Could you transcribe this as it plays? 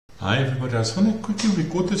Hi everybody, I just want to quickly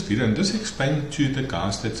record this video and just explain to the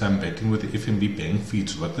guys that I'm batting with the FNB bank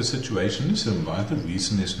feeds what the situation is and why the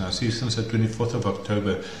reason is. Now, see, since the 24th of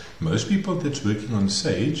October, most people that's working on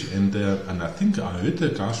Sage, and I think I heard the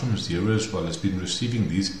guys from Xero as well has been receiving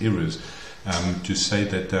these errors to say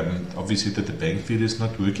that obviously that the bank feed is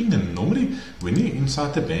not working. And normally when you're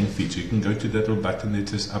inside the bank feed, you can go to that little button that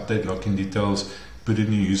says update login details, put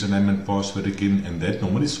in your username and password again, and that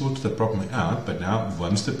normally sorts the problem out. But now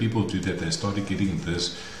once the people do that, they started getting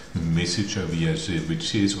this message over here which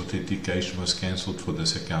says authentication was cancelled for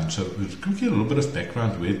this account. So quickly a little bit of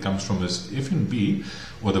background where it comes from is FNB,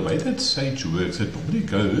 or the way that Sage works, it normally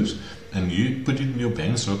goes and you put in your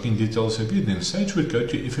bank's login details over here, then Sage would go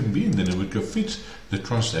to FNB and then it would go fetch the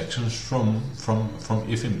transactions from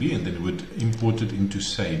FNB and then it would import it into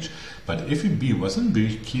Sage. But FNB wasn't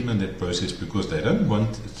very keen on that process because they don't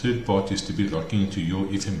want third parties to be logging into your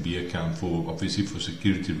FNB account obviously for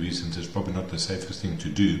security reasons. It's probably not the safest thing to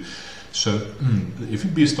do. So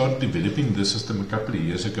FNB started developing this system a couple of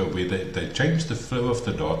years ago where they changed the flow of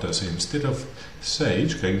the data. So instead of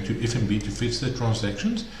Sage going to FNB to fetch the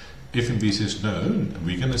transactions, FNB says, no,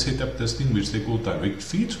 we're going to set up this thing which they call direct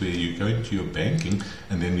feeds, where you go into your banking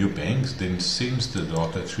and then your bank then sends the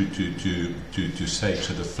data through to Sage.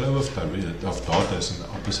 So the flow of data is in the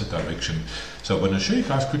opposite direction. So I want to show you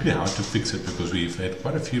guys quickly how to fix it, because we've had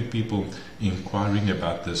quite a few people inquiring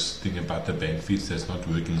about this thing about the bank feeds that's not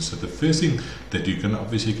working. So the first thing that you can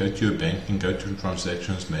obviously go to your bank and go to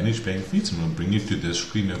transactions, manage bank feeds, and we'll bring you to this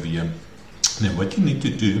screen over here. Now what you need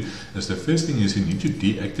to do is, the first thing is you need to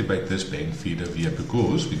deactivate this bank feed over here,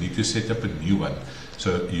 because we need to set up a new one.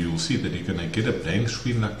 So you'll see that you're going to get a blank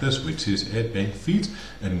screen like this which says add bank feeds,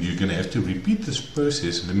 and you're going to have to repeat this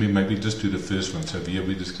process. Let me maybe just do the first one. So over here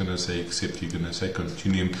we're just going to say accept, you're going to say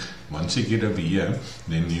continue. Once you get over here,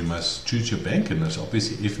 then you must choose your bank, and there's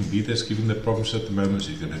obviously FNB that's giving the problems at the moment,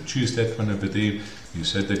 so you're going to choose that one over there. You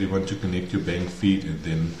said that you want to connect your bank feed, and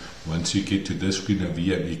then once you get to this screen over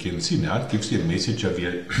here, you can see now it gives you a message over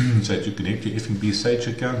here so to connect your FNB Sage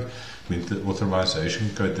account with the authorization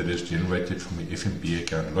code that is generated from your FNB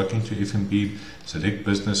account. Log into FNB, select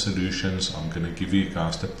business solutions. I'm going to give you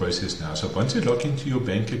guys the process now. So once you log into your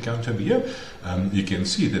bank account over here, you can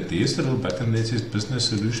see that there's the little button that says business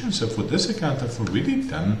solutions. So for this account I've already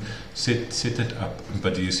done set it up,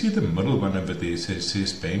 but you see the middle one over there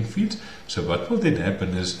says bank feeds. So what will then happen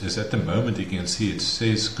is at the moment you can see it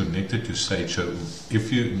says connected to Sage. So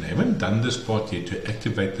if you haven't done this part yet to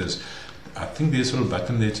activate this, I think there's a little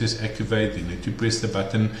button that says activate. You need to press the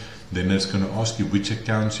button, then it's going to ask you which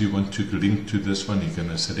accounts you want to link to this one. You're going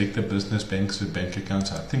to select the business banks, the bank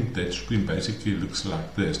accounts. I think that screen basically looks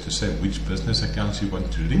like this, to say which business accounts you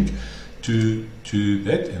want to link to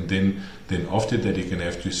that, and then after that you're going to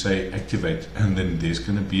have to say activate, and then there's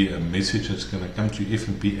going to be a message that's going to come to your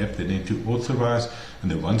FNB app. They need to authorize,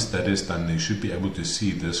 and then once that is done, they should be able to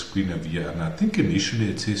see this screen over here. And I think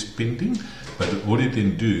initially it says pending, but all you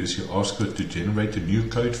then do is you ask it to generate a new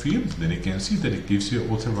code for you. Then you can see that it gives you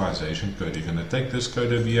an authorization code. You're going to take this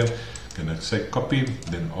code over here, going to say copy,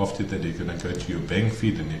 then after that you're going to go to your bank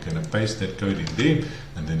feed and you're going to paste that code in there,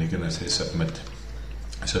 and then you're going to say submit.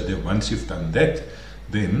 So then once you've done that,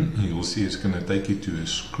 then you'll see it's going to take you to a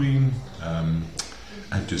screen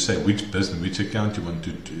and to say which account you want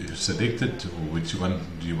to select it, or which one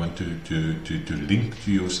do you want to link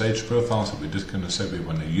to your Sage profile. So we're just going to say we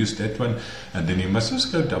want to use that one, and then you must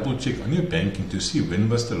just go double check on your banking to see when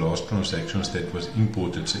was the last transactions that was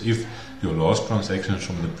imported. So if your last transactions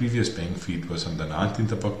from the previous bank feed was on the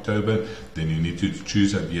 19th of October, then you need to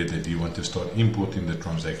choose over here that you want to start importing the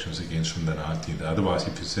transactions again from the 19th. Otherwise,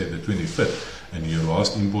 if you say the 25th and your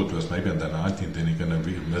last import was maybe on the 19th, then you're going to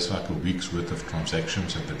miss like a week's worth of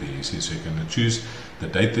transactions over there. You see, so you're going to choose the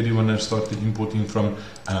date that you want to start the importing from.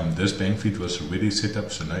 This bank feed was already set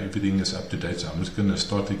up, so now everything is up to date. So I'm just going to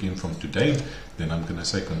start again from today. Then I'm going to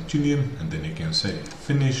say continue, and then you can say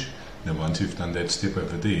finish. Then once you've done that step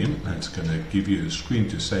over there, it's going to give you a screen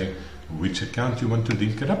to say which account you want to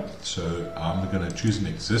link it up. So I'm going to choose an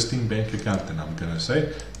existing bank account, and I'm going to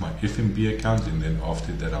say my FNB account, and then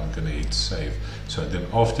after that I'm going to hit save. So then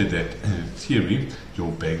after that, in theory,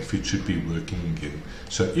 your bank feed should be working again.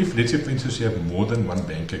 So if, let's say for instance, you have more than one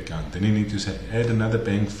bank account, then you need to say add another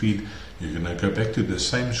bank feed. You're going to go back to the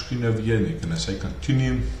same screen over here, and you're going to say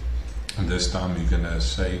continue. And this time you're going to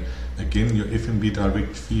say again your FNB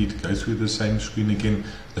direct feed, go through the same screen again.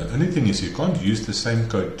 The only thing is you can't use the same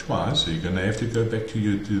code twice, so you're going to have to go back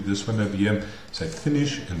to this one over here, say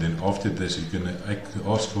finish, and then after this you're going to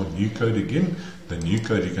ask for a new code again. The new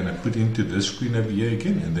code you're going to put into this screen over here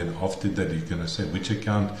again, and then after that you're going to say which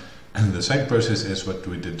account And the same process as what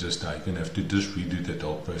we did just now. You're going to have to just redo that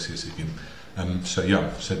whole process again.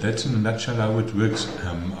 So that's in a nutshell how it works.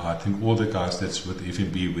 I think all the guys that's with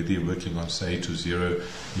FNB, whether you're working on Sage or Xero,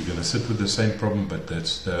 you're going to sit with the same problem, but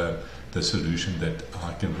that's the solution that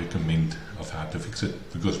I can recommend of how to fix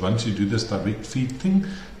it. Because once you do this direct feed thing,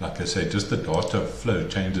 like I say, just the data flow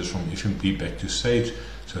changes from FNB back to Sage,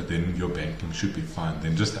 so then your banking should be fine.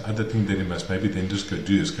 Then just the other thing that you must maybe then just go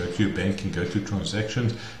do is go to your banking, go to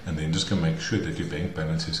transactions, and then just go make sure that your bank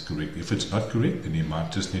balance is correct. If it's not correct, then you might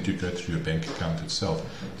just need to go through your bank account itself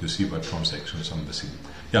to see what transactions are missing.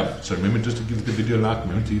 Yeah, so remember just to give the video a like,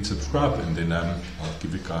 remember to hit subscribe, and then I'll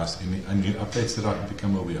give you guys any new updates that I can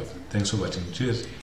become aware of. Thanks for watching. Cheers.